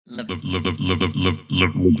All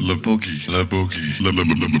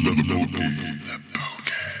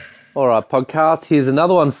right, podcast. Here's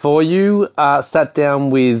another one for you. Sat down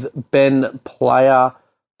with Ben Player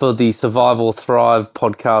for the Survive or Thrive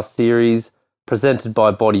podcast series presented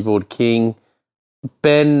by Bodyboard King.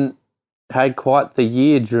 Ben had quite the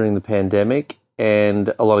year during the pandemic,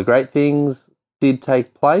 and a lot of great things did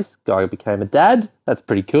take place. Guy became a dad. That's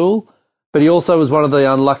pretty cool. But he also was one of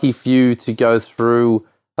the unlucky few to go through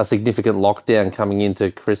a significant lockdown coming into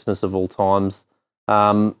Christmas of all times.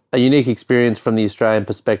 A unique experience from the Australian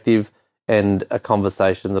perspective and a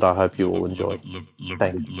conversation that I hope you all enjoy.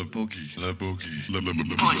 Thanks.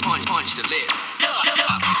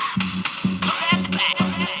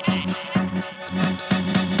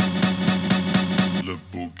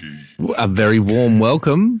 A very warm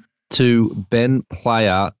welcome to Ben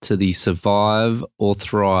Player to the Survive or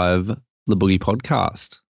Thrive the Boogie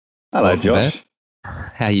podcast. Hello, welcome, Josh. Ben.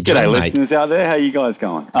 How you doing, G'day, mate? listeners out there. How you guys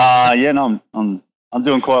going? I'm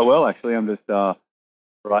doing quite well actually. I'm just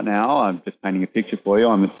right now. I'm just painting a picture for you.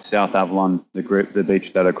 I'm at South Avalon, the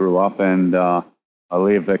beach that I grew up, and I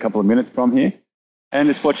live a couple of minutes from here, and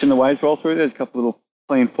just watching the waves roll through. There's a couple of little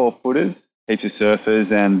clean 4-footers, heaps of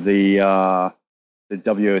surfers, and the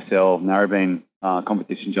WSL Narrabeen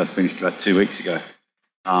competition just finished about 2 weeks ago.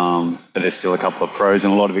 But there's still a couple of pros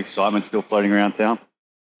and a lot of excitement still floating around town.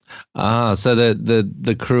 So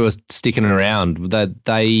the crew are sticking around. That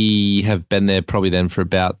they have been there probably then for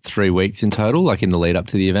about 3 weeks in total, like in the lead up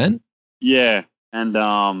to the event. Yeah, and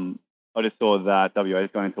I just saw that WA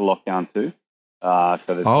is going into lockdown too. So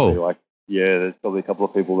there's probably there's probably a couple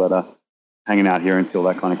of people that are hanging out here until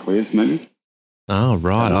that kind of clears, maybe. Oh,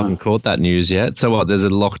 right. I haven't caught that news yet. So what, there's a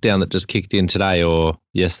lockdown that just kicked in today or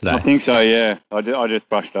yesterday? I think so, yeah. I just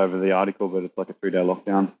brushed over the article, but it's like a 3-day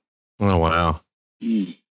lockdown. Oh, wow.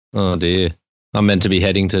 Oh, dear. I'm meant to be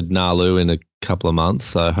heading to Nalu in a couple of months,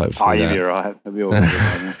 so hopefully... you'll be all right. It'll be all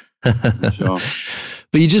right. For sure.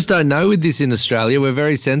 But you just don't know with this in Australia. We're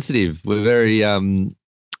very sensitive. We're very... and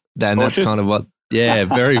that's kind of what... Yeah,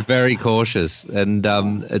 very, very cautious. And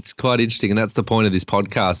it's quite interesting. And that's the point of this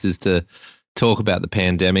podcast, is to talk about the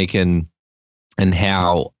pandemic and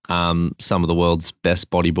how some of the world's best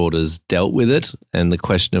bodyboarders dealt with it, and the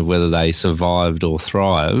question of whether they survived or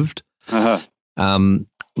thrived.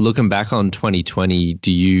 Looking back on 2020, do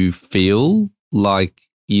you feel like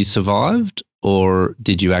you survived, or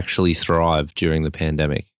did you actually thrive during the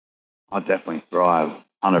pandemic? I definitely thrive,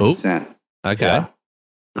 100%. Okay. Yeah.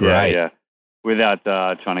 Great. Yeah. Without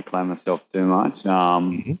trying to claim myself too much.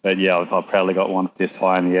 But yeah, I proudly got one fist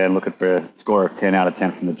high in the air looking for a score of 10 out of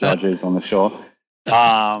 10 from the judges on the shore.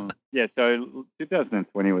 So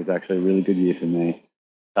 2020 was actually a really good year for me.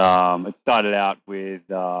 It started out with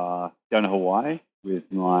going to Hawaii with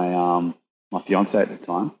my my fiance at the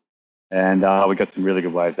time, and we got some really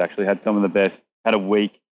good waves. Actually, had a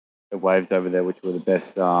week of waves over there, which were the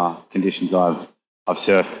best conditions I've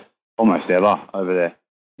surfed almost ever over there.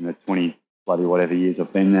 20 bloody whatever years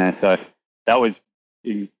I've been there. So that was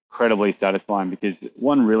incredibly satisfying, because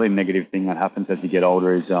one really negative thing that happens as you get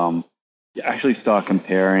older is you actually start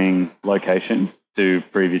comparing locations to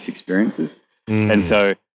previous experiences. And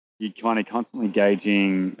so you're kind of constantly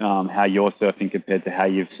gauging how you're surfing compared to how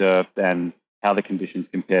you've surfed, and how the conditions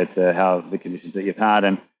compared to how the conditions that you've had.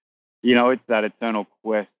 And, it's that eternal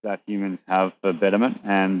quest that humans have for betterment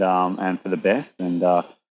and for the best. And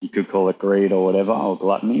you could call it greed or whatever, or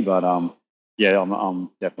gluttony, but I'm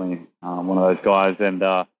definitely one of those guys,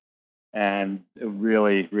 and it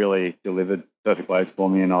really, really delivered perfect waves for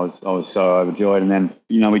me, and I was so overjoyed. And then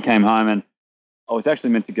we came home, and I was actually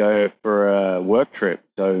meant to go for a work trip.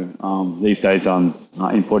 So these days I'm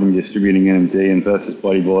importing and distributing NMD and Versus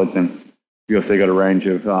bodyboards, and we also got a range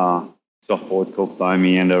of soft boards called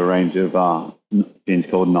Foamy, and a range of fins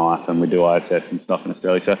called Knife, and we do ISS and stuff in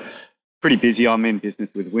Australia. So pretty busy. I'm in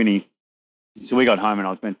business with Winnie. So we got home, and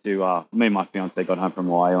I was meant to, me and my fiance got home from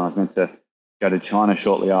Hawaii, and I was meant to go to China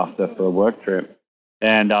shortly after for a work trip.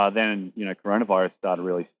 And then, coronavirus started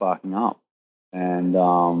really sparking up. And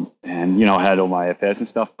I had all my affairs and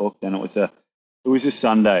stuff booked, and it was a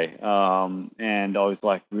Sunday. And I was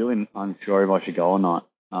like really unsure if I should go or not,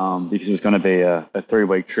 because it was going to be a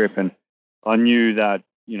 3-week trip. And I knew that,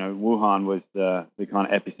 Wuhan was the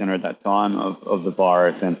kind of epicenter at that time of the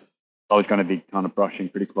virus. And I was going to be kind of brushing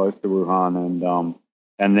pretty close to Wuhan,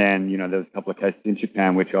 and then there was a couple of cases in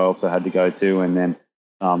Japan which I also had to go to, and then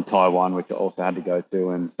Taiwan, which I also had to go to,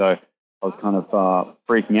 and so I was kind of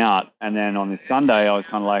freaking out. And then on this Sunday, I was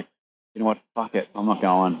kind of like, you know what, fuck it, I'm not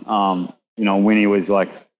going. Winnie was like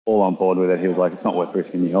all on board with it. He was like, it's not worth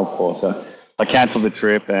risking your health for. So I cancelled the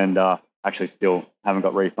trip, and actually still haven't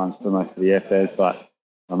got refunds for most of the airfares, but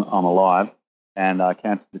I'm alive, and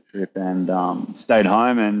cancelled the trip and stayed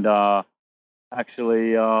home and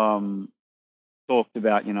actually talked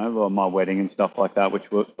about, my wedding and stuff like that, which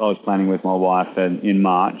I was planning with my wife in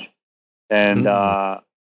March, and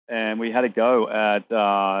we had a go at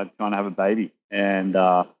trying to have a baby, and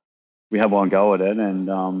we had one go at it, and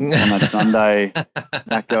on that Sunday,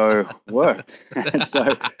 that go worked. And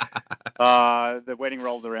so the wedding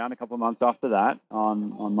rolled around a couple of months after that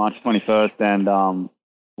on March 21st, and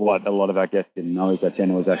what a lot of our guests didn't know is that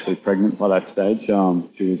Jenna was actually pregnant by that stage.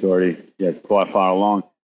 She was already quite far along,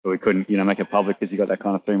 but we couldn't make it public because you got that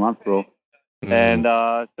kind of 3-month rule. And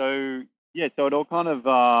so it all kind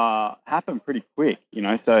of happened pretty quick,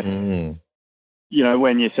 So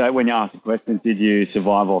when you ask the question, did you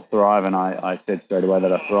survive or thrive? And I said straight away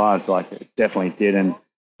that I thrived. Like, it definitely did, and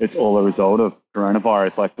it's all a result of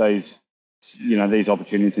coronavirus. Like, these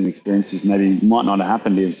opportunities and experiences maybe might not have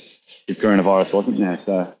happened if coronavirus wasn't there.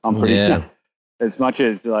 So I'm pretty, as much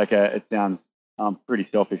as it sounds pretty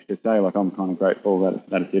selfish to say, like, I'm kind of grateful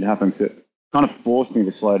that it did happen, because it kind of forced me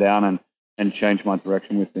to slow down and change my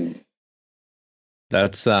direction with things.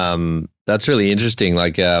 That's really interesting.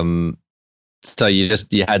 Like, so you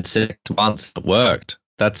had sex once, it worked.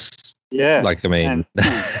 That's like, I mean,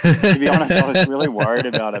 to be honest, I was really worried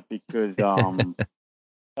about it because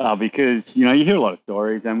you hear a lot of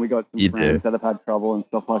stories, and we got some friends that have had trouble and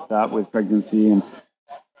stuff like that with pregnancy, and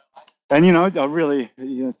I really,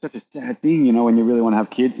 it's such a sad thing, when you really want to have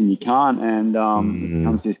kids and you can't, and it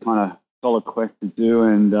becomes this kind of solid quest to do,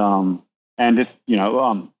 and just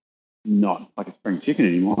I'm not like a spring chicken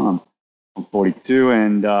anymore. I'm 42,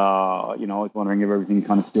 and I was wondering if everything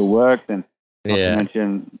kind of still works, and not to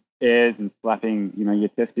mention airs and slapping, your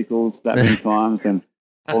testicles that many times, and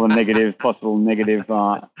all the possible negative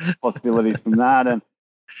possibilities from that, and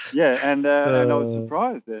I was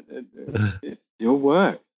surprised that it still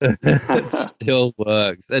works. It still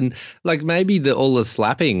works, and like, maybe all the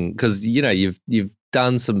slapping, because you've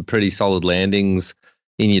done some pretty solid landings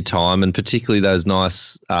in your time, and particularly those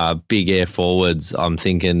nice big air forwards. I'm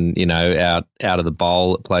thinking, out of the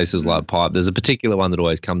bowl at places like Pipe. There's a particular one that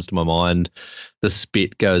always comes to my mind. The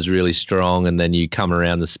spit goes really strong, and then you come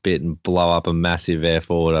around the spit and blow up a massive air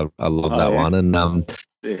forward. I love that one, and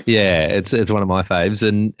it's one of my faves.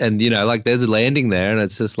 And like, there's a landing there, and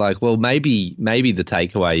it's just like, well, maybe the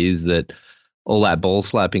takeaway is that all that ball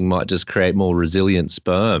slapping might just create more resilient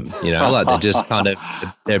sperm, like they're just kind of,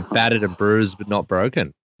 they're battered and bruised but not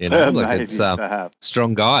broken, like maybe, it's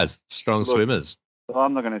strong guys, strong swimmers.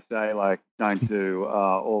 I'm not going to say don't do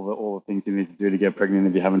all the things you need to do to get pregnant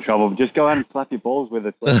if you're having trouble. But just go out and slap your balls with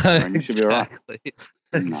it, and you should be all right.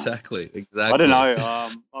 Exactly. I don't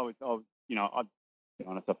know. I'll be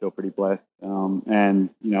honest, I feel pretty blessed. And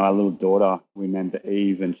our little daughter, we named her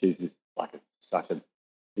Eve, and she's just such an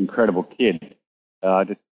incredible kid,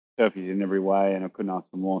 just perfect in every way, and I couldn't ask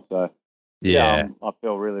for more. So I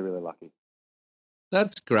feel really, really lucky.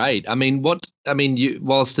 That's great. I mean,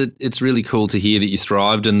 whilst it's really cool to hear that you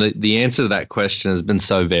thrived, and the answer to that question has been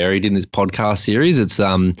so varied in this podcast series. It's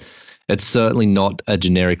certainly not a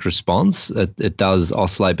generic response. It does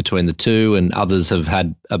oscillate between the two, and others have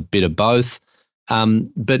had a bit of both.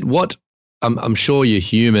 But what I'm sure you're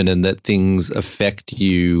human, and that things affect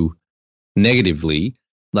you negatively.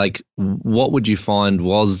 Like, what would you find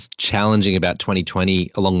was challenging about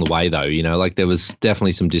 2020 along the way, though? Like, there was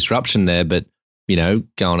definitely some disruption there, but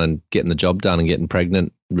going and getting the job done and getting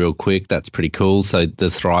pregnant real quick, that's pretty cool. So the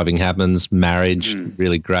thriving happens, marriage,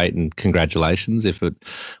 really great, and congratulations if it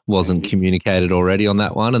wasn't communicated already on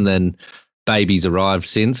that one. And then babies arrived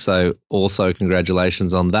since, so also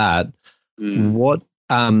congratulations on that.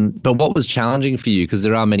 But what was challenging for you? Because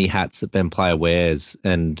there are many hats that Ben Player wears,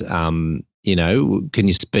 and can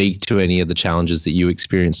you speak to any of the challenges that you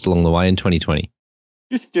experienced along the way in 2020?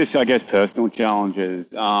 Just I guess personal challenges.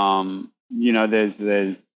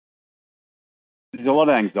 There's a lot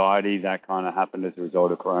of anxiety that kind of happened as a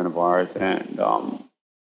result of coronavirus, and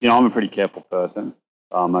I'm a pretty careful person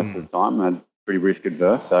most of the time. I'm pretty risk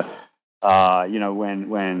adverse, so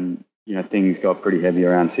when things got pretty heavy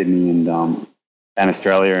around Sydney and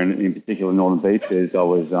Australia, and in particular Northern Beaches, I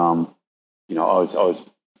was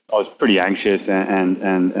pretty anxious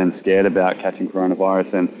and scared about catching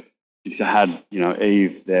coronavirus, and because I had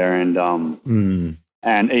Eve there,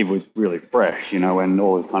 and Eve was really fresh, when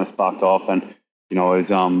all was kind of sparked off, and I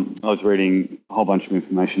was reading a whole bunch of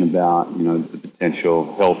information about the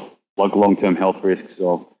potential health, like long-term health risks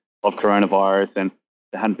of coronavirus, and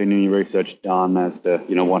there hadn't been any research done as to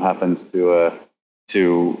what happens to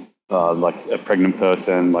like a pregnant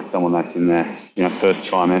person, like someone that's in their first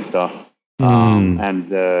trimester, and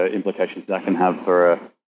the implications that can have for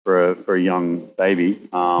a young baby.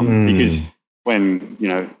 Because when,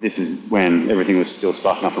 this is when everything was still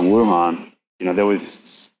sparking up in Wuhan, there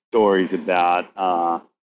was stories about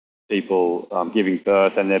people giving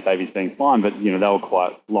birth and their babies being fine, but they were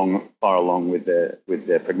quite far along with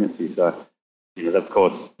their pregnancy. So, of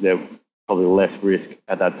course, they're probably less risk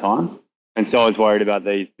at that time. And so I was worried about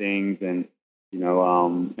these things, and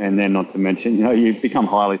and then not to mention, you become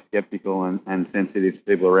highly skeptical and sensitive to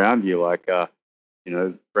people around you, like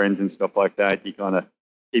friends and stuff like that. You kind of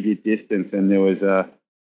keep your distance. And there was a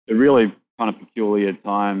really kind of peculiar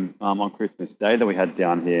time on Christmas Day that we had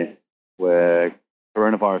down here, where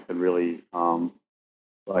coronavirus had really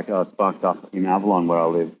sparked up in Avalon, where I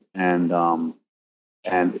live, and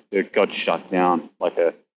it got shut down, like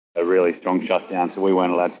a really strong shutdown. So we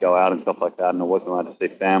weren't allowed to go out and stuff like that, and I wasn't allowed to see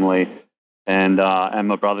family. And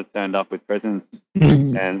my brother turned up with presents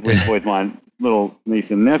and with my little niece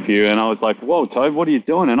and nephew, and I was like, "Whoa, Toad, what are you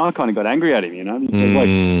doing?" And I kind of got angry at him, Because I was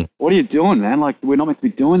like, "What are you doing, man? Like, we're not meant to be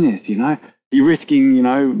doing this, You're risking,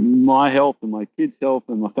 my health and my kids' health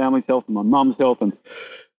and my family's health and my mum's health." And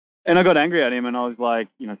I got angry at him, and I was like,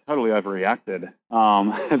 totally overreacted.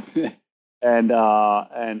 And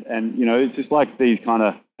it's just like these kind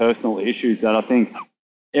of personal issues that I think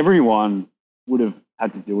everyone would have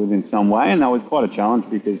had to deal with in some way, and that was quite a challenge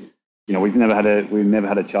because we've never had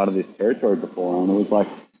to charter this territory before, and it was like,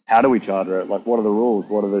 how do we charter it? Like, what are the rules?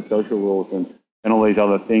 What are the social rules, and all these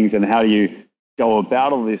other things, and how do you go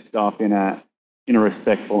about all this stuff in a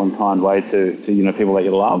respectful and kind way to people that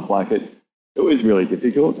you love? Like, it was really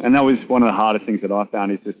difficult, and that was one of the hardest things that I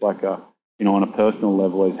found, is just like on a personal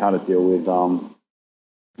level, is how to deal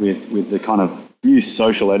with the kind of new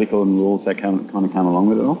social ethical and rules that kind of come along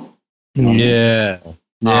with it all. Yeah.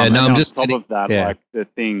 I'm just on top of that, like the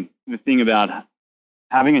thing about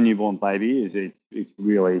having a newborn baby is it's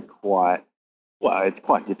really quite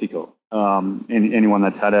difficult. Anyone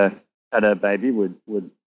that's had a baby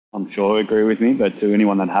would I'm sure agree with me, but to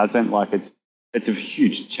anyone that hasn't, like it's a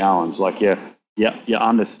huge challenge. Like you're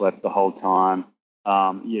underslept the whole time.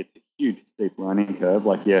 It's a huge steep learning curve.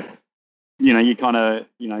 Like you're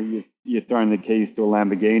throwing the keys to a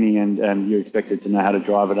Lamborghini and you're expected to know how to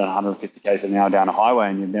drive it at 150 k's an hour down a highway,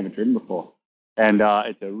 and you've never driven before. And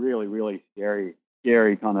it's a really, really scary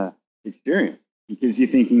kind of experience, because you're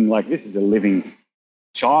thinking, like, this is a living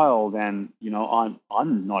child, and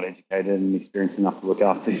I'm not educated and experienced enough to look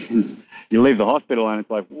after this. You leave the hospital and it's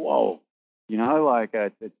like, whoa,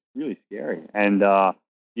 it's really scary. And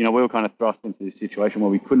we were kind of thrust into this situation where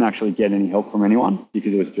we couldn't actually get any help from anyone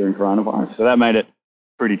because it was during coronavirus. So that made it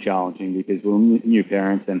pretty challenging, because we were new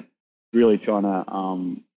parents and really trying to,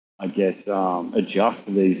 adjust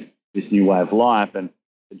to this new way of life and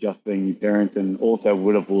adjust being new parents, and also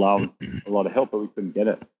would have loved a lot of help, but we couldn't get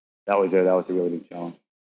it. That was a really big challenge.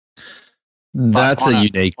 That's a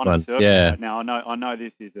unique one. Yeah. Now I know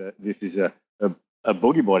this is a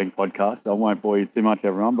boogie boarding podcast, so I won't bore you too much,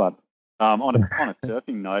 everyone. But on a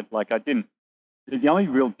surfing note, like the only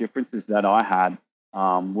real differences that I had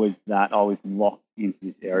was that I was locked into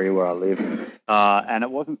this area where I live, and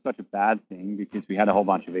it wasn't such a bad thing because we had a whole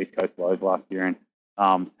bunch of East Coast lows last year, and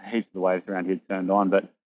heaps of the waves around here turned on. But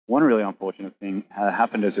one really unfortunate thing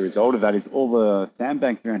happened as a result of that is all the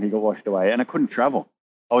sandbanks around here got washed away, and I couldn't travel.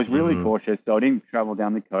 I was really cautious, so I didn't travel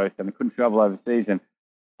down the coast, and I couldn't travel overseas, and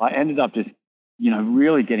I ended up just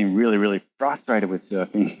really getting really, really frustrated with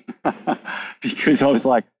surfing because I was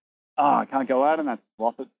like, I can't go out in that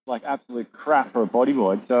slop. It's like absolute crap for a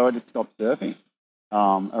bodyboard. So I just stopped surfing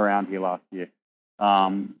around here last year.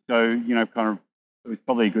 Kind of, it was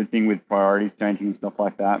probably a good thing with priorities changing and stuff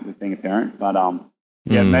like that with being a parent. But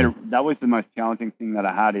that was the most challenging thing that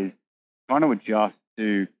I had, is trying to adjust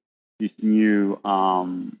to this new,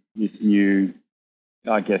 I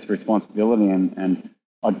guess, responsibility and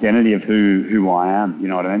identity of who I am, you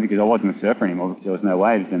know what I mean? Because I wasn't a surfer anymore because there was no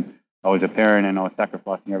waves, and I was a parent and I was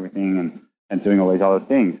sacrificing everything and doing all these other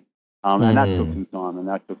things. And that took some time and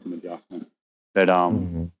that took some adjustment. But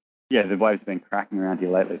the waves have been cracking around here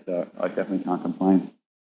lately, so I definitely can't complain.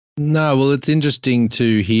 No, well, it's interesting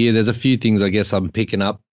to hear. There's a few things I guess I'm picking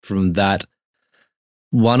up from that.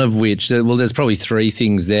 One of which, there's probably three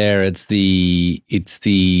things there. And the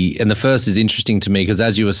first is interesting to me because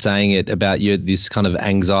as you were saying it about this kind of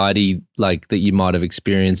anxiety, like that you might have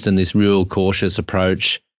experienced, and this real cautious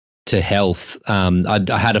approach to health. I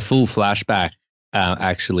had a full flashback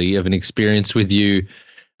actually of an experience with you.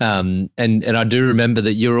 And I do remember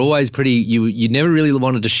that you're always you never really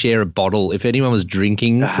wanted to share a bottle. If anyone was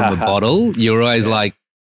drinking from a bottle, you were always like,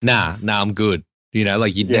 nah, I'm good.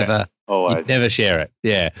 Like you'd never. Always. never share it.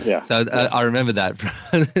 Yeah. Yeah. So I remember that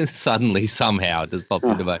suddenly, somehow, it just popped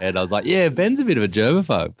into my head. I was like, yeah, Ben's a bit of a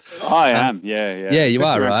germaphobe. I am. Yeah. Yeah, you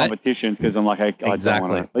are, Especially around right? competitions, because I'm like, I Exactly.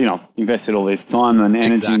 don't want to, invested all this time and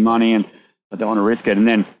energy, money, and I don't want to risk it. And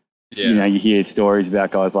then, you hear stories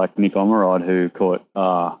about guys like Nick Omerod who caught,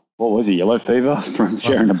 what was he, yellow fever from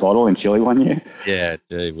sharing a bottle in Chile one year. Yeah,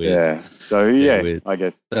 gee whiz. Yeah. So I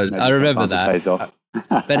guess. So I remember that. Pays off.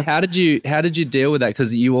 But how did you deal with that?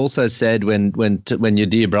 Because you also said when your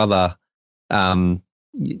dear brother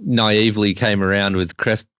naively came around with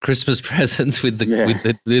Christmas presents with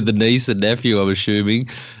the niece and nephew, I'm assuming,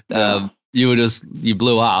 you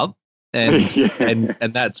blew up, and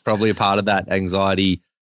and that's probably a part of that anxiety.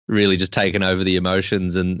 Really just taken over the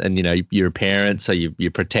emotions, and you're a parent, so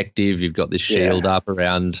you're protective. You've got this shield up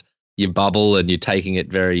around your bubble, and you're taking it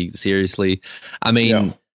very seriously. I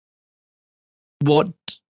mean, what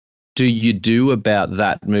do you do about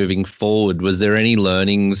that moving forward? Was there any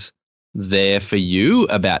learnings there for you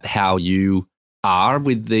about how you are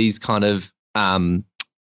with these kind of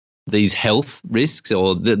these health risks,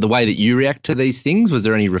 or the way that you react to these things? Was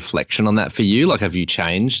there any reflection on that for you? Like, have you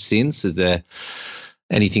changed since? Is there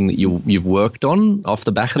anything that you've worked on off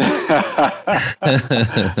the back of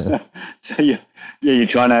that? So you're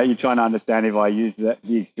trying to understand if I use the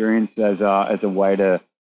experience as a way to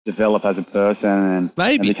develop as a person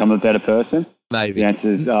and become a better person. Maybe the answer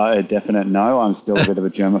is a definite no. I'm still a bit of a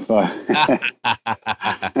germaphobe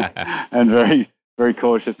and very, very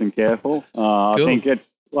cautious and careful. Cool. I think it's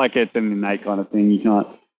an innate kind of thing. You can't,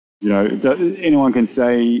 anyone can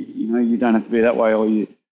say, you don't have to be that way, or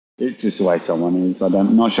it's just the way someone is.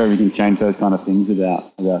 I'm not sure if you can change those kind of things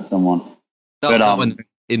about someone. Someone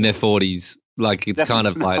in their 40s, like, it's kind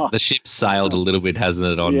of like the ship's sailed a little bit, hasn't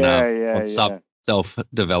it? On some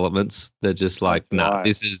self-developments. They're just like, nah,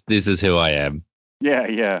 this is who I am.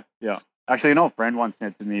 Yeah. Actually, an old friend once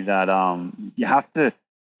said to me that you have to,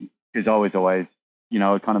 because I was always,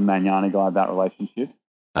 kind of manana guy about relationships.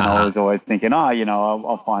 And I was always thinking,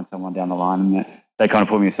 I'll find someone down the line. And they kind of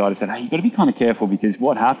put me aside and said, hey, you've got to be kind of careful, because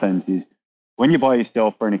what happens is when you're by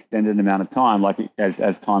yourself for an extended amount of time, like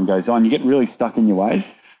as time goes on, you get really stuck in your ways.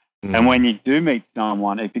 And when you do meet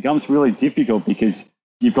someone, it becomes really difficult, because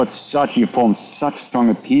you form such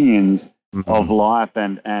strong opinions of life,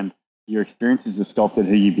 and your experiences are stopped at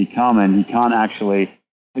who you become, and you find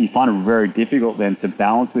it very difficult then to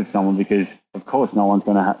balance with someone, because of course no one's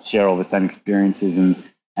going to share all the same experiences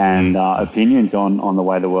and opinions on the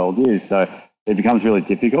way the world is. So it becomes really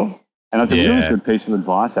difficult. And it's a really good piece of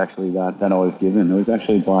advice, actually, that I was given. It was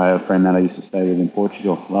actually by a friend that I used to stay with in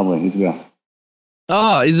Portugal. Lovely, Isabel.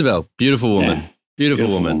 Oh, Isabel. Beautiful woman. Yeah. Beautiful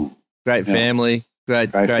woman. Great family.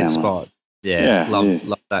 Great family. Spot. Yeah.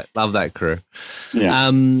 Love that crew.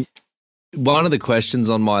 Yeah. One of the questions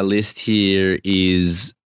on my list here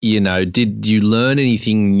is, did you learn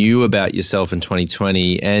anything new about yourself in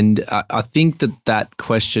 2020? And I think that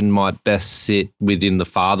question might best sit within the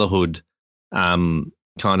fatherhood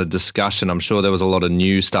kind of discussion. I'm sure there was a lot of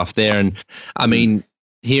new stuff there. And I mean,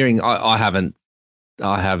 I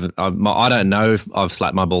don't know if I've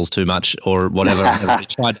slapped my balls too much or whatever. I've never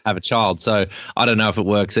tried to have a child, so I don't know if it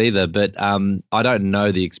works either. But I don't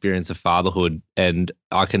know the experience of fatherhood, and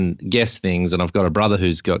I can guess things. And I've got a brother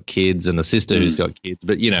who's got kids and a sister who's got kids,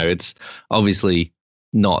 but it's obviously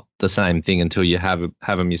not the same thing until you have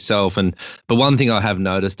them yourself. But one thing I have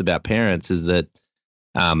noticed about parents is that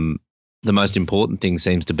the most important thing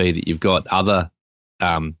seems to be that you've got other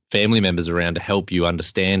family members around to help you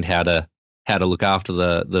understand how to look after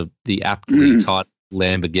the aptly titled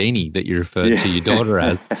Lamborghini that you referred to your daughter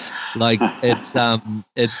as. Like,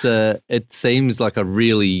 it seems like a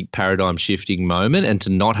really paradigm shifting moment, and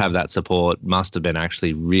to not have that support must have been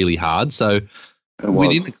actually really hard. So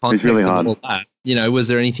within the context of all that, was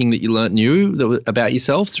there anything that you learnt new about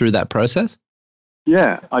yourself through that process?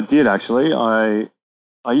 Yeah, I did actually.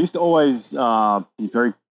 I used to always be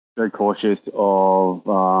very, very cautious of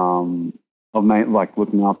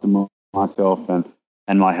looking after myself and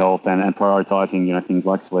my health and prioritizing, things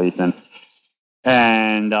like sleep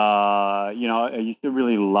and I used to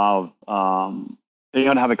really love being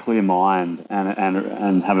able to have a clear mind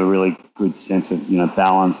and have a really good sense of,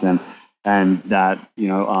 balance and that,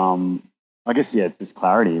 I guess, it's just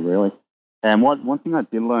clarity really. And one thing I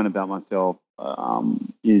did learn about myself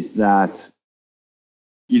is that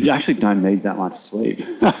you actually don't need that much sleep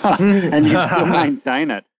and you still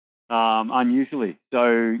maintain it unusually.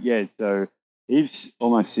 So Eve's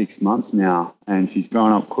almost 6 months now, and she's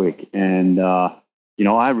grown up quick. And,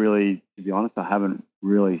 I really, to be honest, I haven't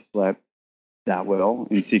really slept that well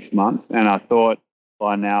in 6 months. And I thought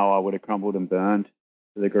by now I would have crumbled and burned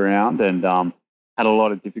to the ground, and had a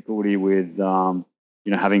lot of difficulty with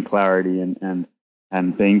having clarity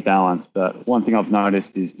and being balanced. But one thing I've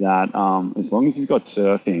noticed is that as long as you've got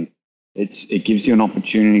surfing, it gives you an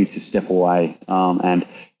opportunity to step away, and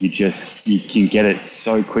you can get it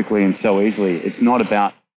so quickly and so easily. It's not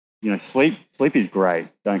about sleep. Sleep is great.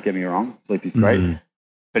 Don't get me wrong. Sleep is great,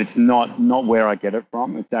 but it's not where I get it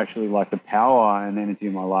from. It's actually like the power and energy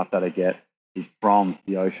in my life that I get is from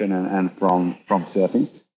the ocean and from surfing.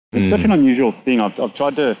 It's such an unusual thing. I've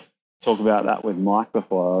tried to talk about that with Mike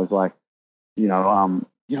before. I was like,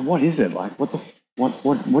 what is it like?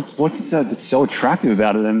 What's that's so attractive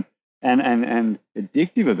about it and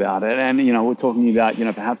addictive about it? And we're talking about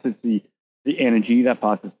perhaps it's the energy that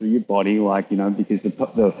passes through your body, like because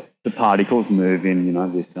the particles move in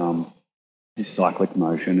this cyclic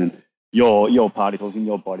motion, and your particles in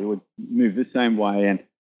your body would move the same way, and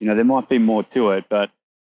there might be more to it, but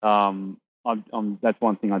that's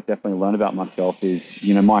one thing I definitely learned about myself is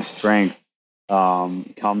my strength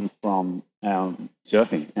comes from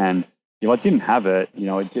surfing, and if I didn't have it,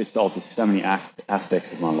 it just alters so many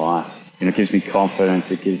aspects of my life. It gives me confidence,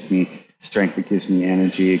 it gives me strength, it gives me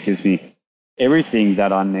energy, it gives me everything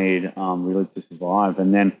that I need really to survive.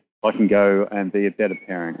 And then I can go and be a better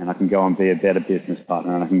parent, and I can go and be a better business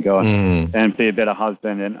partner, and I can go and be a better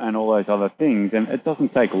husband, and all those other things. And it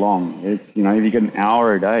doesn't take long. It's if you get an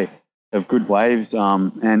hour a day of good waves,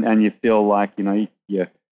 and you feel like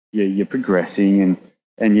you're progressing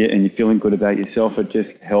and you're feeling good about yourself, it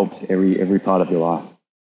just helps every part of your life.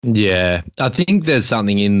 Yeah, I think there's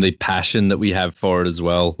something in the passion that we have for it as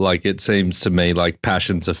well. Like, it seems to me like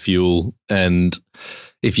passion's a fuel, and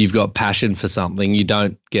if you've got passion for something, you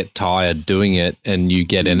don't get tired doing it, and you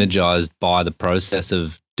get energized by the process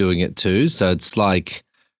of doing it too. So it's like,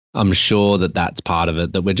 I'm sure that's part of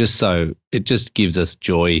it, that it just gives us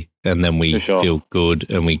joy, and then we feel good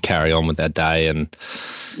and we carry on with that day. And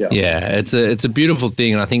it's a beautiful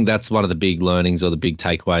thing. And I think that's one of the big learnings or the big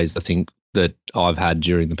takeaways, I think, that I've had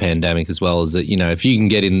during the pandemic as well, is that, if you can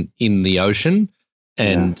get in the ocean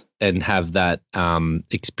and have that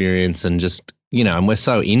experience, and just, and we're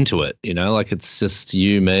so into it, like, it's just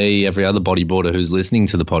you, me, every other bodyboarder who's listening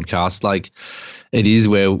to the podcast. Like, it is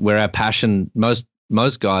where our passion, most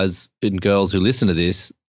guys and girls who listen to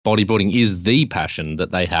this, bodyboarding is the passion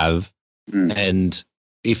that they have. And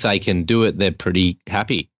if they can do it, they're pretty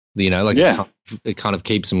happy, it kind of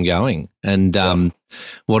keeps them going. And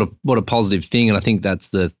what a positive thing. And I think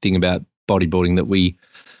that's the thing about bodyboarding, that we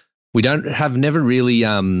never really,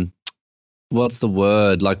 what's the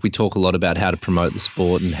word? Like, we talk a lot about how to promote the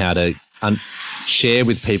sport and how to share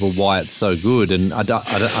with people why it's so good. And I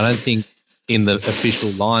don't think in the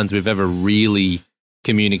official lines we've ever really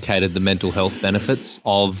communicated the mental health benefits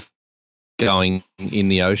of going in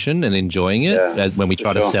the ocean and enjoying it when we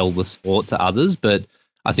try to sell the sport to others. But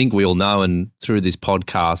I think we all know, and through this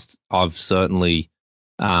podcast, I've certainly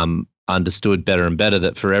understood better and better,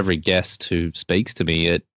 that for every guest who speaks to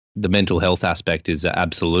me, the mental health aspect is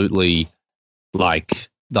absolutely like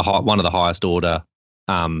one of the highest order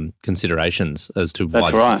considerations as to why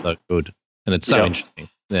this is so good. And it's so interesting.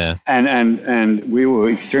 Yeah. And we were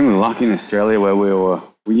extremely lucky in Australia, where we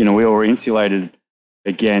were insulated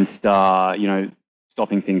against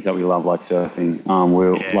stopping things that we love, like surfing.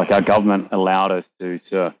 Like, our government allowed us to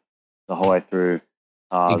surf the whole way through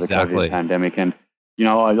the COVID pandemic. And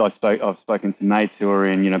I've spoken to mates who are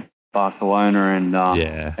in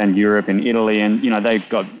Barcelona and Europe and Italy, and they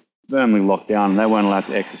got firmly locked down, and they weren't allowed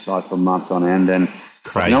to exercise for months on end. And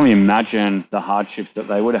I can only imagine the hardships that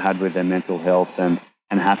they would have had with their mental health and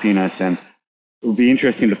happiness. And it would be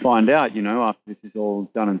interesting to find out, after this is all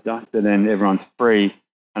done and dusted and everyone's free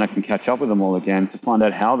and I can catch up with them all again, to find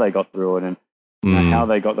out how they got through it, and how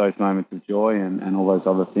they got those moments of joy and all those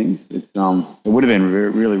other things. It would have been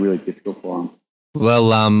really, really difficult for them.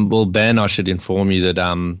 Well, Ben, I should inform you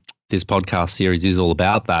that this podcast series is all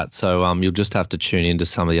about that. So you'll just have to tune into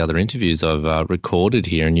some of the other interviews I've recorded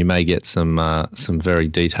here, and you may get some very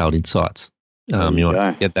detailed insights. You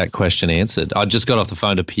might get that question answered. I just got off the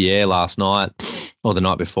phone to Pierre last night or the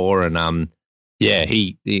night before, and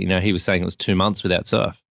he was saying it was 2 months without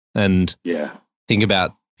surf. And think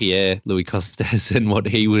about Pierre Louis Costes and what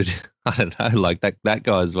he would, I don't know, like that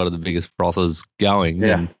guy is one of the biggest frothers going.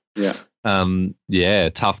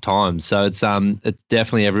 Tough times. So it's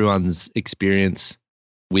definitely everyone's experience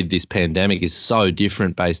with this pandemic is so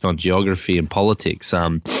different based on geography and politics.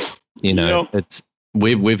 It's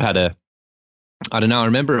we've had I don't know, I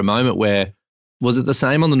remember a moment where, was it the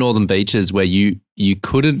same on the northern beaches, where you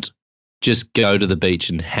couldn't just go to the beach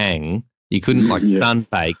and hang? You couldn't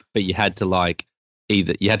sunbake, but you had to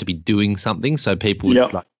you had to be doing something, so people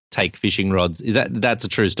would like take fishing rods. That's a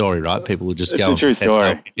true story, right? People would just go. It's a true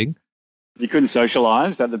story. Fishing. You couldn't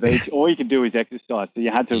socialise at the beach. All you could do is exercise. So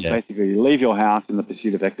you had to basically leave your house in the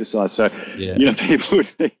pursuit of exercise. So people would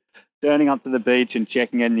be turning up to the beach and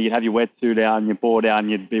checking in. You'd have your wetsuit out and your board out, and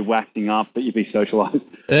you'd be waxing up, but you'd be socialised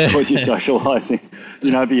because you're socialising.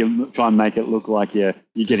 You try and make it look like you're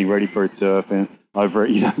getting ready for a surf and over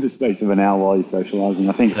the space of an hour while you're socialising.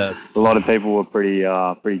 I think a lot of people were pretty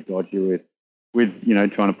dodgy with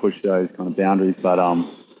trying to push those kind of boundaries. But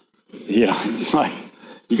it's like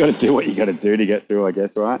you got to do what you got to do to get through, I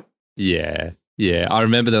guess, right? Yeah. I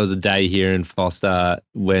remember there was a day here in Foster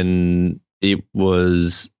when it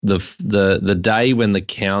was the day when the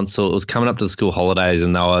council, it was coming up to the school holidays,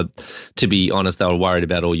 and they were, to be honest, they were worried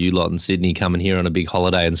about all you lot in Sydney coming here on a big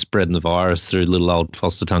holiday and spreading the virus through little old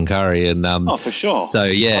Foster Tuncurry. And for sure. So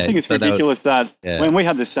I think it's ridiculous that when we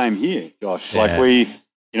had the same here, Josh. Like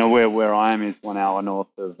where I am is 1 hour north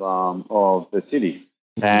of the city,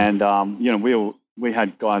 and we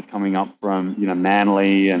had guys coming up from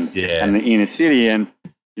Manly and the inner city, and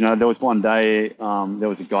there was one day there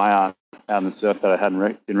was a guy out in the surf that I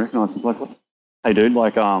didn't recognise. It's like, hey dude,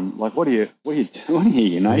 what are you doing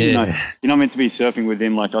here? You're not meant to be surfing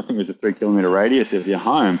within I think it was a 3 kilometre radius of your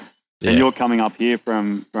home, and you're coming up here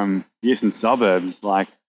from the eastern suburbs. You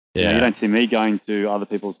don't see me going to other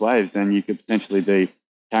people's waves, and you could potentially be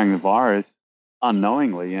carrying the virus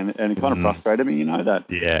unknowingly, and it kind of frustrated me, that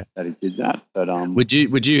he did that. But would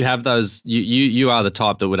you have those? You are the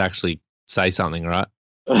type that would actually say something, right?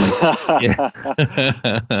 I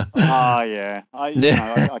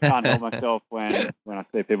can't help myself when I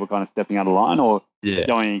see people kind of stepping out of line or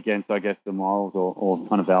going against, I guess, the morals or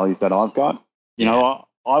kind of values that I've got.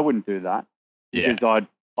 I wouldn't do that because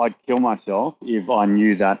I'd kill myself if I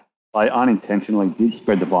knew that I unintentionally did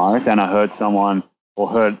spread the virus and I hurt someone or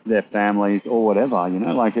hurt their families or whatever.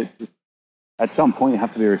 It's just, at some point you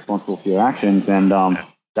have to be responsible for your actions, and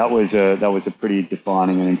that was a pretty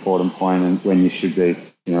defining and important point, and when you should be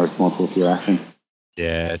responsible for your actions.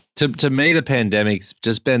 Yeah. To me, the pandemic's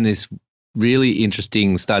just been this really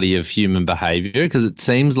interesting study of human behavior, because it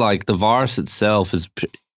seems like the virus itself is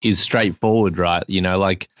straightforward, right?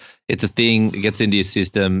 It's a thing, it gets into your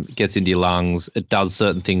system, it gets into your lungs, it does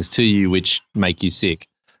certain things to you which make you sick.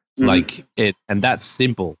 And that's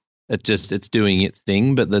simple. It's doing its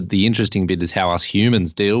thing. But the interesting bit is how us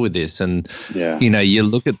humans deal with this. And, you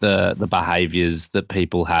look at the behaviors that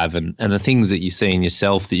people have and the things that you see in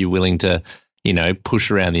yourself that you're willing to,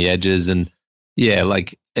 push around the edges. And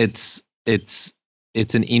it's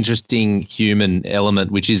an interesting human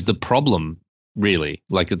element, which is the problem, really.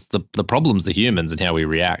 It's the problem's the humans and how we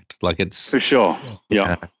react. It's for sure.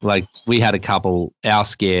 Yeah. We had a couple, our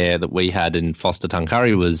scare that we had in Foster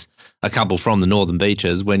Tuncurry was a couple from the Northern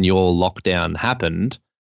Beaches. When your lockdown happened,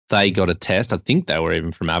 they got a test. I think they were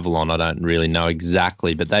even from Avalon. I don't really know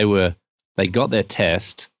exactly, but they got their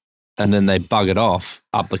test and then they buggered off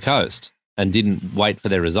up the coast and didn't wait for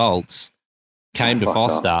their results. Came to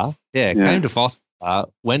Foster. Came to Foster,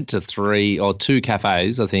 went to 3 or 2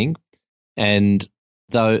 cafes, I think. And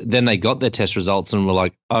then they got their test results and were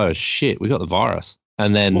like, oh shit, we got the virus.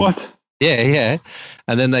 And then what? Yeah.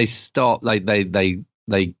 And then they stopped. I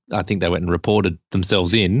think they went and reported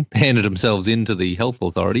themselves handed themselves into the health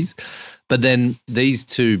authorities. But then these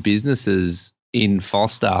 2 businesses in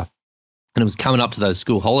Foster, and it was coming up to those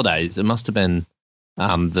school holidays. It must have been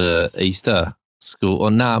the Easter school,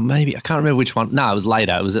 or maybe I can't remember which one. No, it was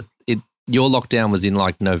later. It was your lockdown was in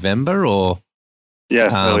November or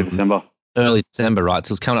early December. Early December, right?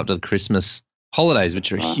 So it's coming up to the Christmas holidays,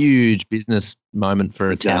 which are a huge business moment for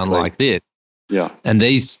a town like this. Yeah. And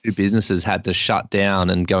these 2 businesses had to shut down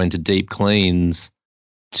and go into deep cleans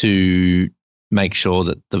to make sure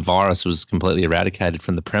that the virus was completely eradicated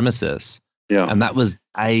from the premises. Yeah. And that was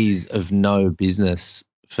days of no business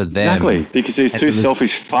for them. Exactly, because these 2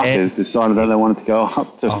 selfish fuckers decided that they wanted to go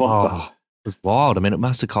up to Foster. It was wild. I mean, it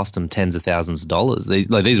must have cost them tens of thousands of dollars. These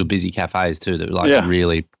were busy cafes too that were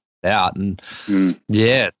really out, and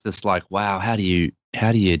it's just wow, how do you who's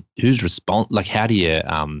how do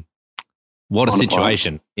you what a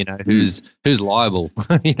situation, who's liable?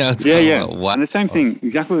 And the same thing,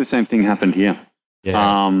 exactly the same thing happened here in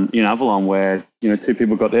Avalon, where 2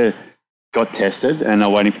 people got tested and they're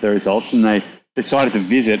waiting for the results, and they decided to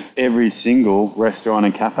visit every single restaurant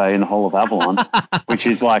and cafe in the whole of Avalon, which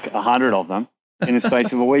is 100 of them in the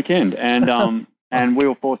space of a weekend, and we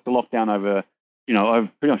were forced to lock down over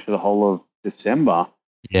pretty much for the whole of December.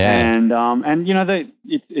 Yeah. And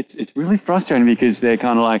it's really frustrating because they're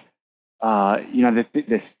kind of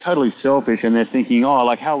they're totally selfish, and they're thinking, how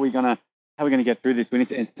are we gonna how are we going to get through this? We need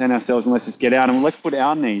to entertain ourselves and let's just get out and let's put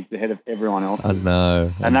our needs ahead of everyone else's. I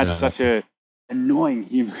know. And that's such a annoying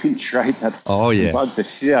human trait that bugs the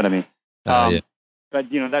shit out of me. But,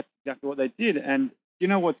 that's exactly what they did. And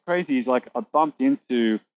what's crazy is like I bumped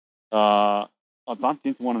into one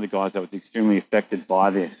of the guys that was extremely affected by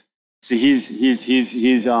this. So his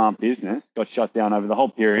business got shut down over the whole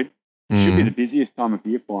period. Should be the busiest time of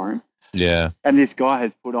year for him. Yeah. And this guy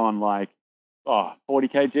has put on like 40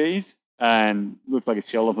 kgs and looks like a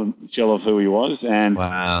shell of who he was. And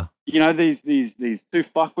wow. These two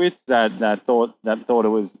fuckwits that thought it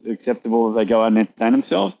was acceptable that they go out and entertain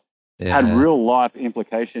themselves had real life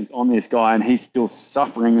implications on this guy, and he's still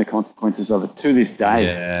suffering the consequences of it to this day.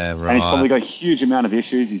 Yeah, right. And he's probably got a huge amount of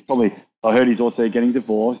issues. I heard he's also getting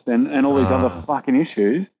divorced and all these other fucking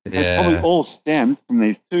issues. Yeah. It's probably all stemmed from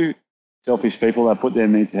these two selfish people that put their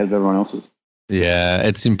needs ahead of everyone else's. Yeah,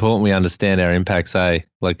 it's important we understand our impacts,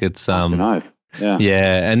 Like it's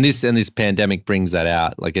Yeah, and this pandemic brings that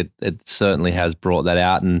out. Like it certainly has brought that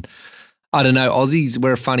out. And I don't know, Aussies,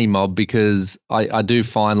 we're a funny mob because I do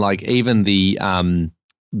find like even the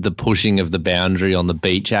pushing of the boundary on the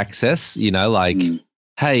beach access,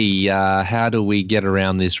 hey, how do we get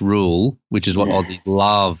around this rule? Which is what Aussies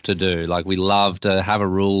love to do. Like we love to have a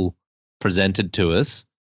rule presented to us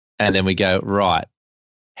and then we go, right,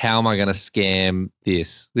 how am I going to scam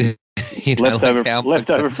this?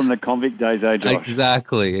 Leftover from the convict days, Josh?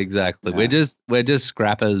 Exactly. Yeah. We're just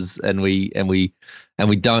scrappers, and we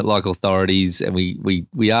don't like authorities, and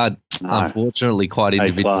we are unfortunately quite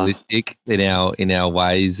individualistic in our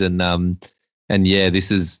ways, and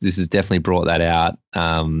this is definitely brought that out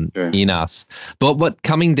in us. But what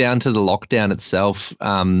coming down to the lockdown itself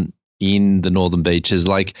in the Northern Beaches,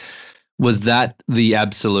 like, was that the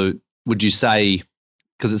absolute? Would you say?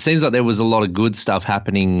 Because it seems like there was a lot of good stuff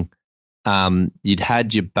happening. You'd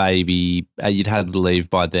had your baby, you'd had to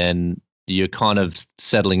leave by then. You're kind of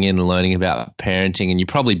settling in and learning about parenting, and you're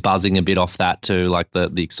probably buzzing a bit off that too, like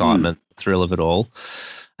the excitement, thrill of it all.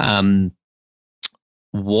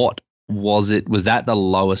 What was it? Was that the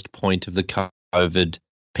lowest point of the COVID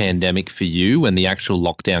pandemic for you when the actual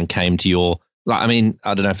lockdown came to your? Like, I mean,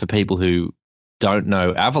 I don't know, for people who don't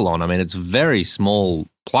know Avalon, I mean, it's a very small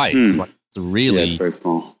place. Like, it's really, it's very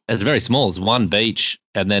small. It's very small. It's one beach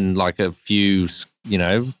and then like a few, I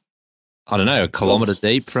don't know, a kilometre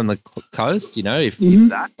deep from the coast, if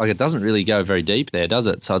that. Like it doesn't really go very deep there, does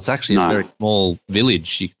it? So it's actually a very small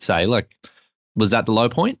village, you could say. Like, was that the low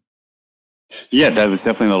point? Yeah, that was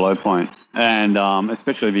definitely the low point. And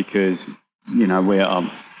especially because,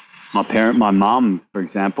 my mum, for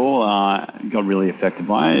example, got really affected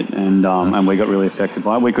by it and we got really affected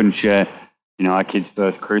by it. We couldn't share our kids'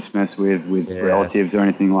 first Christmas with relatives or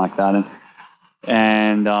anything like that.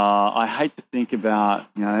 And I hate to think about,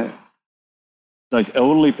 those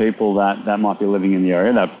elderly people that might be living in the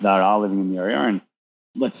area, that are living in the area. And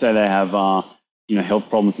let's say they have, health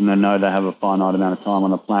problems and they know they have a finite amount of time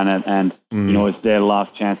on the planet and, it's their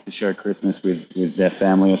last chance to share Christmas with their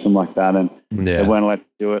family or something like that. And they weren't allowed to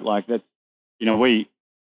do it. Like that's, in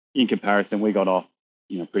comparison, we got off,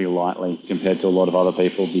 pretty lightly compared to a lot of other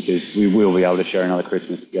people because we will be able to share another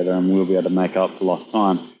Christmas together and we'll be able to make up for lost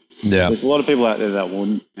time. Yeah. There's a lot of people out there that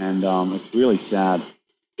wouldn't, and it's really sad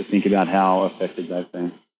to think about how affected they've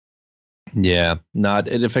been. Yeah. No,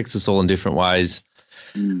 it affects us all in different ways.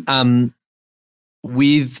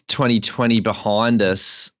 With 2020 behind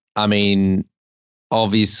us, I mean,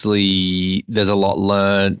 obviously there's a lot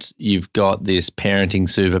learned. You've got this parenting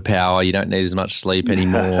superpower. You don't need as much sleep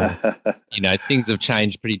anymore. Things have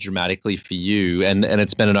changed pretty dramatically for you, and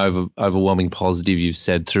it's been an overwhelming positive, you've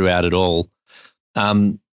said, throughout it all.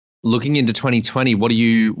 Looking into 2020, what are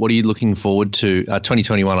you looking forward to?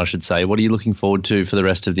 2021, I should say. What are you looking forward to for the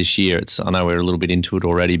rest of this year? I know we're a little bit into it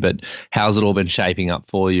already, but how's it all been shaping up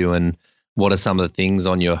for you, and what are some of the things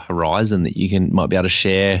on your horizon that you might be able to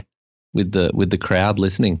share with the crowd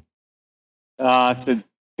listening? So the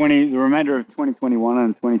remainder of 2021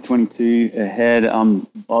 and 2022 ahead,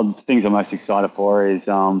 the things I'm most excited for is,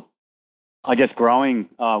 I guess, growing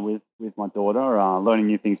with my daughter, learning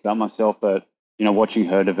new things about myself, but watching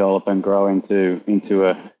her develop and grow into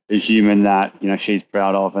a human that she's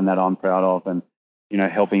proud of and that I'm proud of, and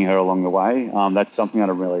helping her along the way. That's something that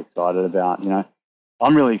I'm really excited about.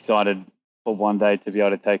 I'm really excited for one day to be able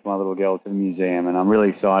to take my little girl to the museum, and I'm really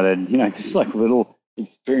excited. Just like little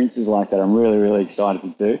experiences like that, I'm really, really excited to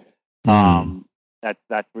do.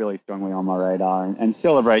 That's really strongly on my radar, and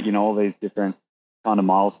celebrate all these different kind of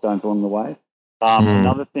milestones along the way.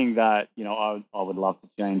 Another thing that I would love to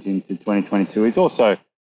change into 2022 is also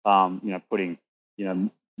putting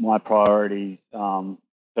my priorities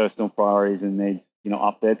personal priorities and needs,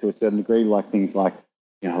 up there to a certain degree, like things like,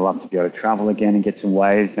 I love to be able to travel again and get some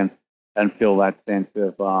waves and feel that sense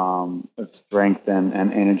of strength and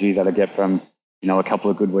energy that I get from, a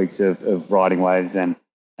couple of good weeks of riding waves and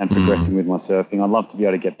progressing with my surfing. I'd love to be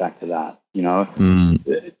able to get back to that, A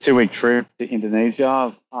 2-week trip to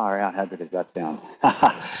Indonesia. Far out, how good does that sound?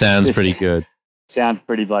 Sounds pretty good. Sounds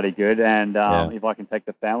pretty bloody good. And if I can take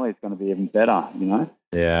the family, it's going to be even better,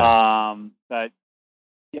 Yeah. But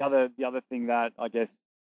the other thing that I guess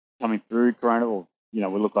coming through Corona, or, we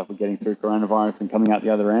look like we're getting through coronavirus and coming out the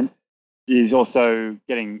other end, is also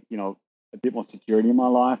getting, a bit more security in my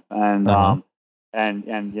life. And,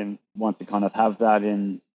 and once you kind of have that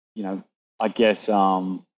in, I guess,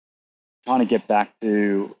 trying to get back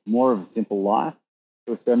to more of a simple life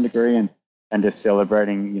to a certain degree and just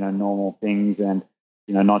celebrating, normal things and,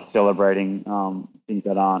 not celebrating things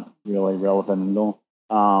that aren't really relevant at all.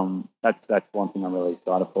 That's one thing I'm really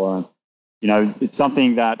excited for. And, it's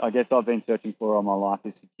something that I guess I've been searching for all my life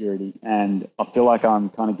is security. And I feel like I'm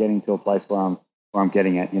kind of getting to a place where I'm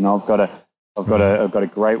getting it. I've got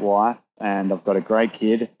a great wife and I've got a great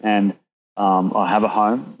kid and I have a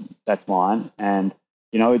home that's mine. And,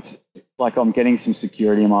 it's like I'm getting some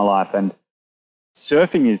security in my life, and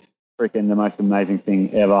surfing is freaking the most amazing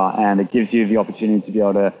thing ever. And it gives you the opportunity to be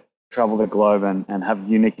able to travel the globe and have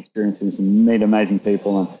unique experiences and meet amazing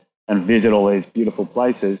people and visit all these beautiful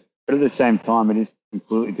places. But at the same time, it is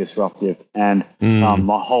completely disruptive. And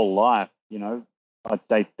my whole life, I'd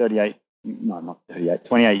say 28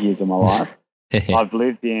 years of my life, I've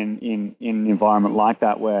lived in an environment like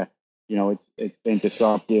that where, it's been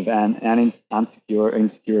disruptive and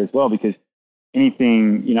insecure as well, because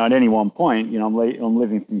anything, at any one point, I'm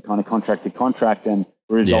living from kind of contract to contract and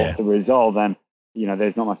result to result, and,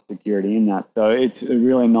 there's not much security in that. So it's a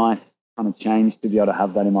really nice kind of change to be able to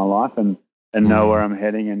have that in my life and know where I'm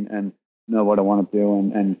heading and know what I want to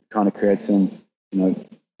do and kind of create some,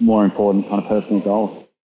 more important kind of personal goals.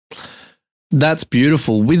 That's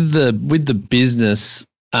beautiful. With the business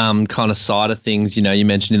kind of side of things, you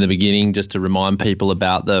mentioned in the beginning, just to remind people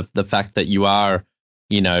about the fact that you are,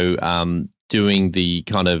 doing the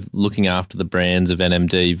kind of looking after the brands of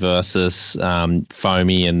NMD versus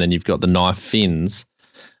Foamy, and then you've got the Knife Fins.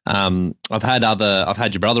 I've had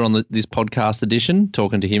your brother on this podcast edition,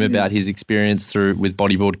 talking to him about his experience with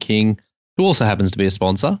Bodyboard King, who also happens to be a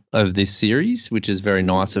sponsor of this series, which is very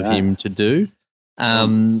nice of him to do.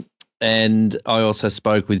 And I also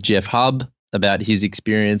spoke with Jeff Hubb about his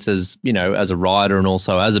experience as, as a rider and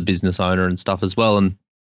also as a business owner and stuff as well. And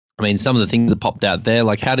I mean, some of the things that popped out there,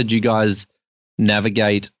 like how did you guys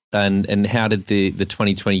navigate and how did the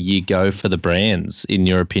 2020 year go for the brands, in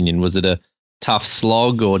your opinion? Was it a tough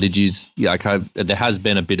slog, or did you, there has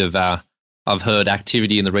been a bit of, I've heard,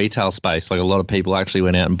 activity in the retail space, like a lot of people actually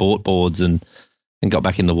went out and bought boards and got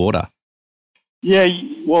back in the water? Yeah,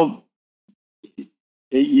 well,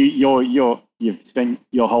 you've spent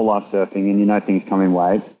your whole life surfing and things come in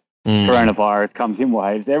waves. Coronavirus comes in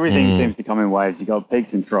waves. Everything seems to come in waves. You got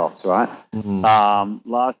peaks and troughs, right?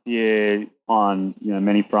 Last year on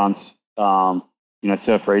many fronts,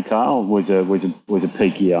 surf retail was a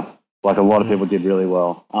peak year. Like a lot of people did really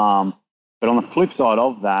well. But on the flip side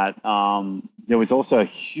of that, there was also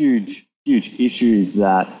huge issues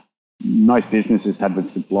that most businesses had with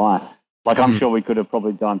supply. Like I'm sure we could have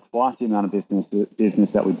probably done twice the amount of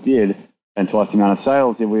business that we did and twice the amount of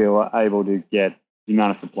sales if we were able to get the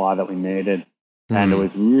amount of supply that we needed. And it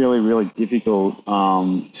was really, really difficult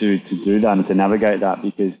to do that and to navigate that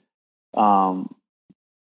because,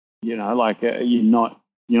 you're not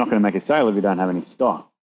going to make a sale if you don't have any stock.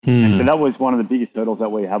 And so that was one of the biggest hurdles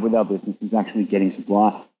that we have with our business, was actually getting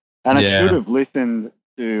supply. And I should have listened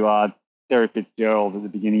to Terry Fitzgerald at the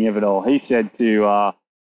beginning of it all. He said to us,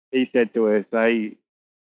 hey,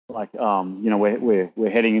 like, we're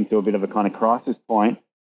heading into a bit of a kind of crisis point.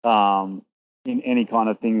 In any kind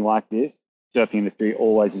of thing like this, surfing industry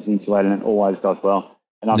always is insulated and always does well.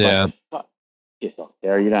 And I was like, yes,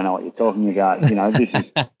 Terry, you don't know what you're talking about. This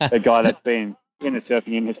is a guy that's been in the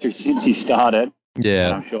surfing industry since he started. Yeah.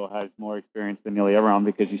 And I'm sure has more experience than nearly everyone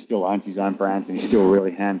because he still owns his own brands and he's still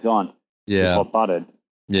really hands-on. Yeah. Hot-butted.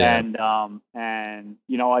 Yeah. And I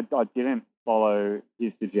didn't follow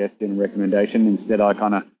his suggestion and recommendation. Instead, I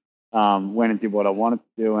kind of went and did what I wanted to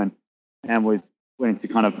do and went into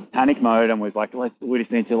kind of panic mode and was like, we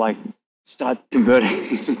just need to like start converting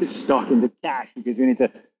this stock into cash because we need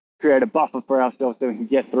to create a buffer for ourselves so we can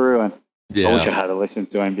get through. And I wish I had to listen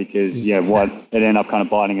to him because it ended up kind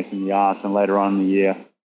of biting us in the ass. And later on in the year,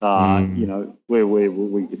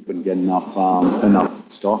 we just couldn't get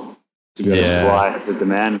enough stock. to be able to supply the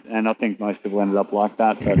demand. And I think most people ended up like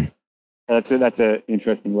that. But that's an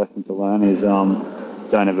interesting lesson to learn is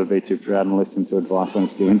don't ever be too proud and listen to advice when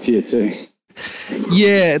it's given to you too.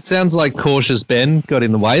 Yeah, it sounds like cautious Ben got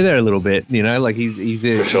in the way there a little bit. Like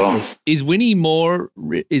For sure. Is Winnie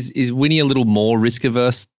is Winnie a little more risk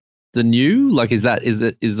averse than you? Like, is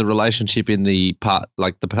the relationship in the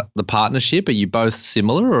partnership? Are you both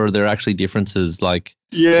similar, or are there actually differences? Like,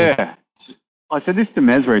 yeah, I said this to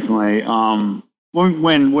Mez recently.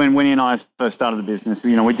 When Winnie and I first started the business,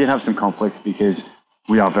 we did have some conflicts because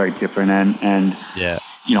we are very different, and yeah.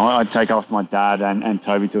 I take after my dad and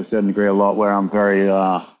Toby to a certain degree a lot, where I'm very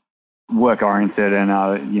work oriented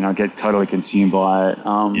and get totally consumed by it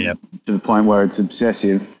to the point where it's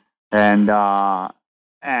obsessive. And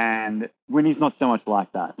Winnie's not so much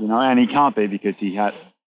like that, and he can't be because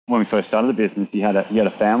when we first started the business, he had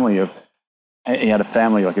a family,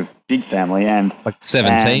 like a big family, and like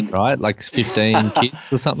 17, right? Like 15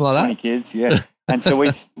 kids or something like that. 20 kids, yeah. And so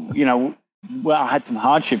we, I had some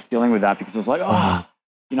hardships dealing with that because I was like, I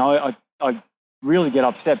really get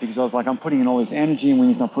upset because I was like, I'm putting in all this energy and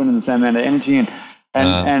Winnie's not putting in the same amount of energy.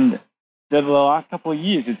 And the last couple of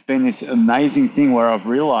years, it's been this amazing thing where I've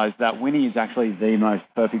realized that Winnie is actually the most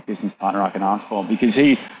perfect business partner I can ask for, because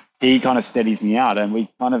he kind of steadies me out, and we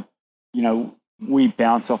kind of, we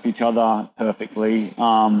bounce off each other perfectly.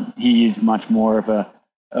 He is much more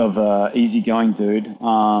of a easygoing dude.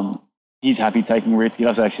 He's happy taking risk. He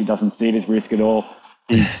doesn't see it as risk at all.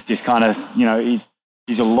 He's just kind of,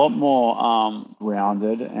 he's a lot more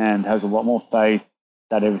grounded and has a lot more faith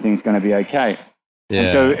that everything's going to be okay. Yeah. And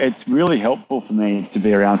so it's really helpful for me to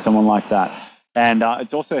be around someone like that. And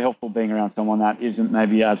it's also helpful being around someone that isn't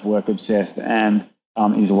maybe as work obsessed and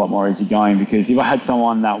is a lot more easygoing, because if I had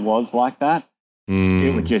someone that was like that,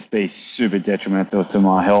 it would just be super detrimental to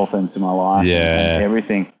my health and to my life and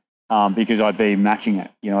everything, because I'd be matching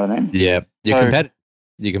it. You know what I mean? Yeah.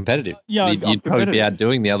 You're competitive. Yeah, you'd probably be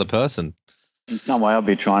outdoing the other person. In some way, I'll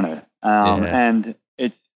be trying to. And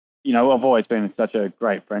it's, I've always been such a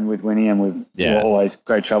great friend with Winnie, and we're always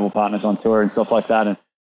great travel partners on tour and stuff like that. And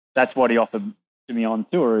that's what he offered to me on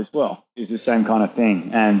tour as well, is the same kind of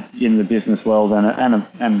thing. And in the business world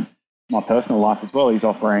and my personal life as well, he's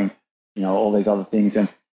offering, all these other things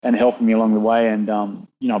and helping me along the way. And,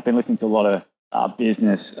 I've been listening to a lot of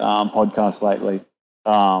business podcasts lately.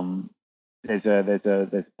 There's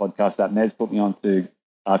a podcast that Nez put me on to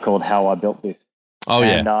called How I Built This. Oh,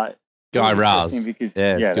 and, Guy Raz. Because,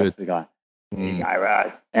 good. That's the guy. Guy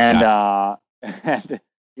Raz. And, and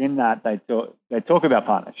in that they talk about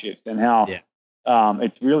partnerships and how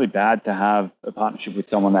it's really bad to have a partnership with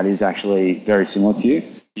someone that is actually very similar to you.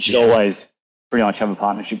 You should always pretty much have a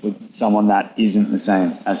partnership with someone that isn't the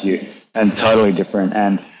same as you and totally different.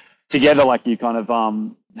 And together, like, you kind of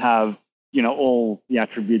have, all the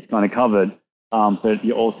attributes kind of covered, but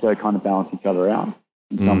you also kind of balance each other out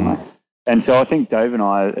in some way. And so I think Dave and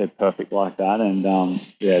I are perfect like that. And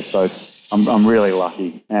so I'm really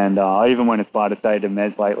lucky. And I even went as far to say to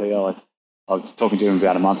Mez lately, I was talking to him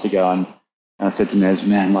about a month ago, and I said to Mez,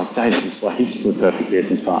 man, like, Dave's just like, he's just the perfect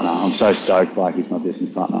business partner. I'm so stoked, like, he's my business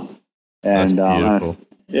partner. And that's beautiful.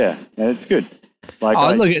 It's good.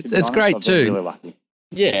 Like, look, it's great too. Really lucky.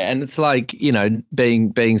 Yeah, and it's like,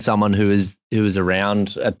 being someone who is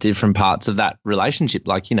around at different parts of that relationship,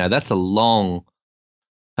 like, that's a long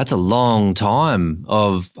time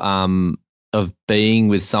of being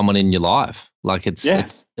with someone in your life. Like, it's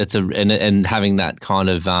and having that kind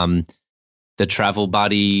of the travel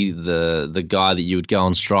buddy, the guy that you would go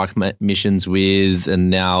on strike missions with, and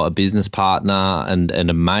now a business partner and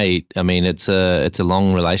a mate. I mean, it's a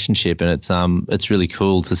long relationship, and it's really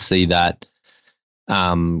cool to see that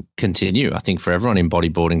continue. I think for everyone in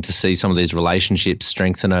bodyboarding, to see some of these relationships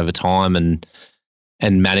strengthen over time, and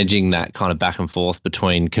managing that kind of back and forth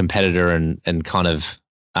between competitor and kind of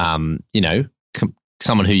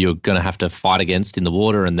someone who you're going to have to fight against in the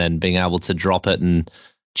water, and then being able to drop it and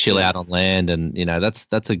chill out on land. And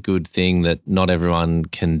that's a good thing that not everyone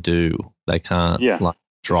can do. They can't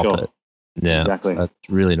drop it. Yeah, exactly. So that's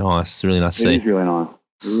really nice. Really nice to see. It is really nice.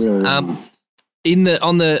 Really nice.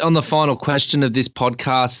 On the final question of this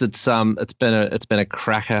podcast, it's been a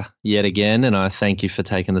cracker yet again, and I thank you for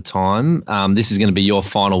taking the time. This is going to be your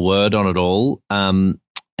final word on it all, and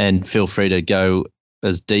feel free to go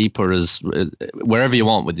as deep or as wherever you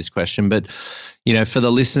want with this question. But for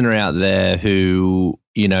the listener out there who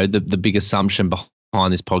the big assumption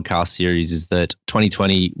behind this podcast series is that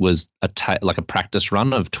 2020 was like a practice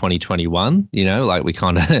run of 2021. Like, we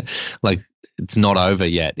kind of like, it's not over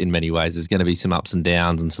yet in many ways. There's going to be some ups and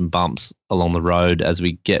downs and some bumps along the road as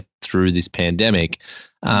we get through this pandemic.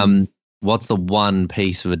 what's the one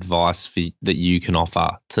piece of advice that you can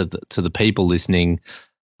offer to the people listening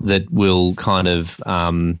that will kind of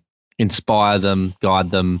inspire them,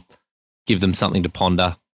 guide them, give them something to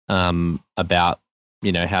ponder about,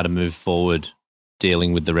 how to move forward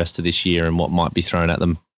dealing with the rest of this year and what might be thrown at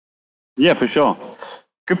them? Yeah, for sure.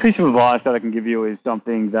 Good piece of advice that I can give you is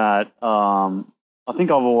something that I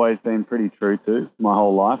think I've always been pretty true to my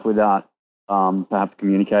whole life without perhaps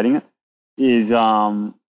communicating it, is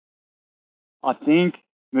I think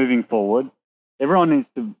moving forward, everyone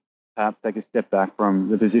needs to perhaps take a step back from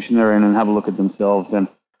the position they're in and have a look at themselves and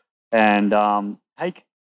take,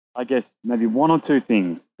 I guess, maybe one or two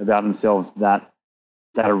things about themselves that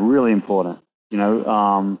are really important.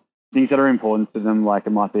 Things that are important to them, like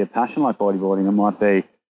it might be a passion like bodyboarding, it might be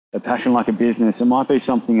a passion like a business, it might be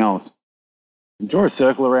something else. Draw a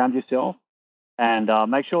circle around yourself and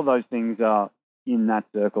make sure those things are in that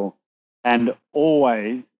circle. And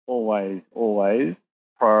always, always, always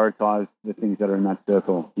prioritize the things that are in that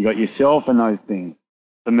circle. You got yourself and those things.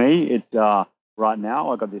 For me, it's right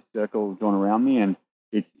now, I've got this circle drawn around me, and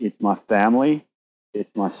it's my family,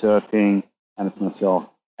 it's my surfing, and it's myself.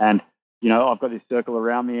 And I've got this circle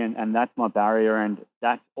around me, and that's my barrier, and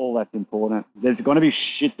that's all that's important. There's going to be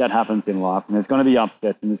shit that happens in life, and there's going to be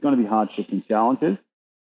upsets, and there's going to be hardships and challenges,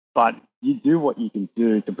 but you do what you can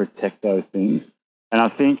do to protect those things. And I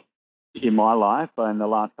think in my life, in the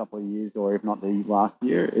last couple of years, or if not the last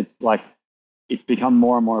year, it's become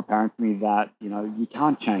more and more apparent to me that, you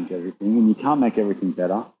can't change everything, and you can't make everything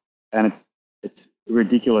better. And it's a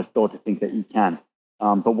ridiculous thought to think that you can.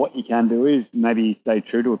 But what you can do is maybe stay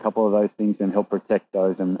true to a couple of those things and help protect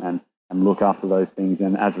those and look after those things.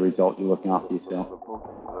 And as a result, you're looking after yourself.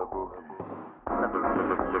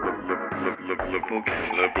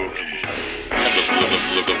 Le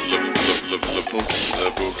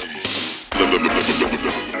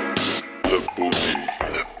boogie.